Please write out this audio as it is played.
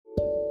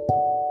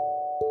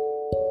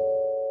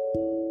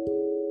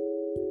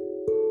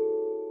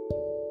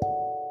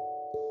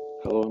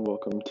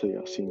welcome to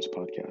Yasim's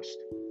podcast.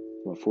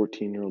 I'm a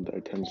 14-year-old that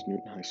attends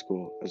Newton High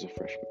School as a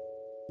freshman.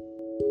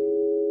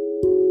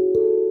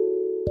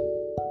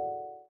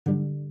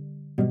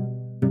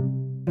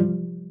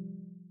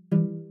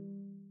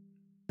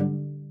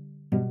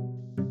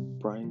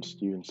 Brian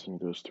Stevenson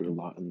goes through a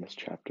lot in this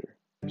chapter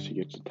as he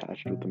gets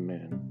attached with a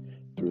man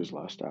through his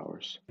last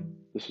hours.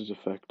 This has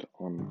effect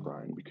on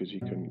Brian because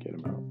he couldn't get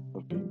him out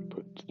of being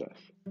put to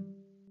death.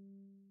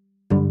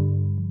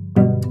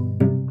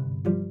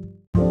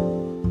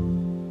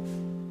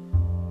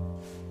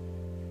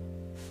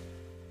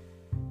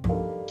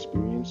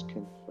 Experience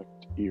can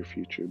affect your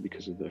future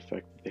because of the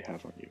effect that they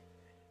have on you.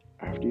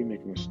 After you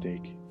make a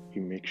mistake,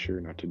 you make sure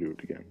not to do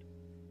it again.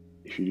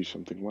 If you do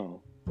something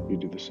well, you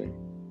do the same.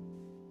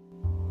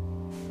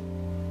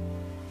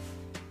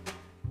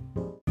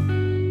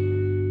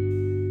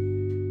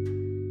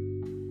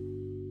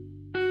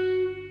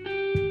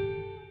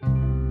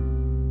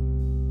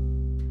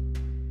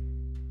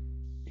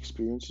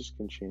 Experiences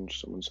can change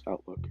someone's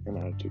outlook and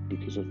attitude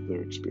because of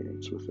their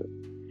experience with it.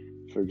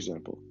 For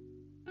example,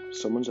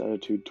 someone's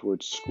attitude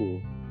towards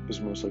school is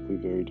most likely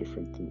very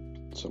different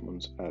than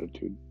someone's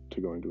attitude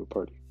to going to a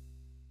party.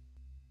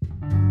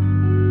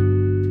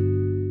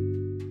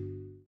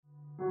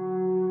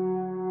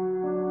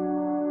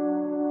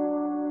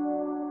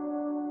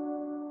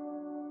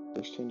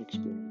 First-hand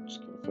experience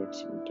can affect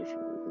someone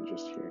differently than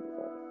just hearing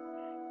about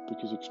it,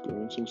 because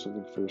experiencing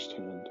something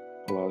firsthand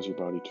allows your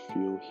body to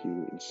feel,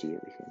 hear, and see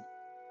everything.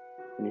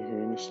 When you're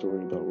hearing a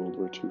story about World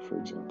War II, for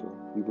example,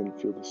 you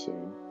wouldn't feel the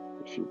same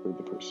if you were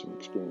the person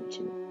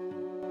experiencing it.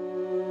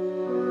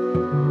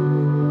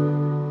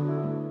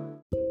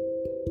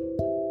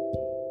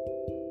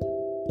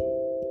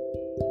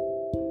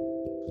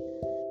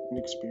 An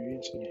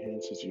experience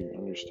enhances your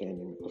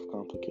understanding of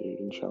complicated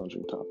and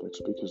challenging topics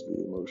because of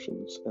the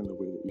emotions and the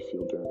way that you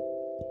feel during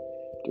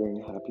it.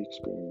 During a happy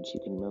experience,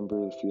 you can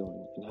remember the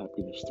feeling and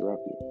happiness throughout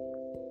you.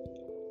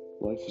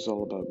 Life is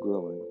all about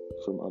growing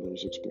from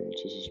others'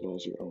 experiences as well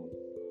as your own.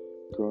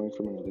 Growing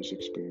from another's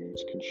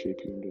experience can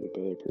shape you into a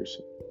better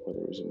person, whether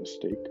it was a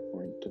mistake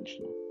or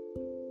intentional.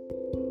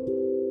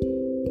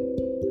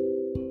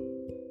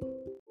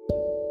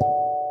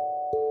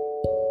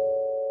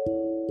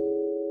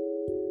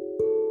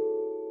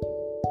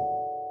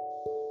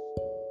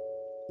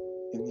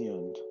 In the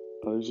end,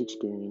 others'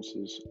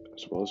 experiences,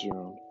 as well as your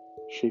own,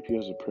 shape you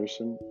as a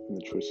person and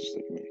the choices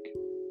that you make.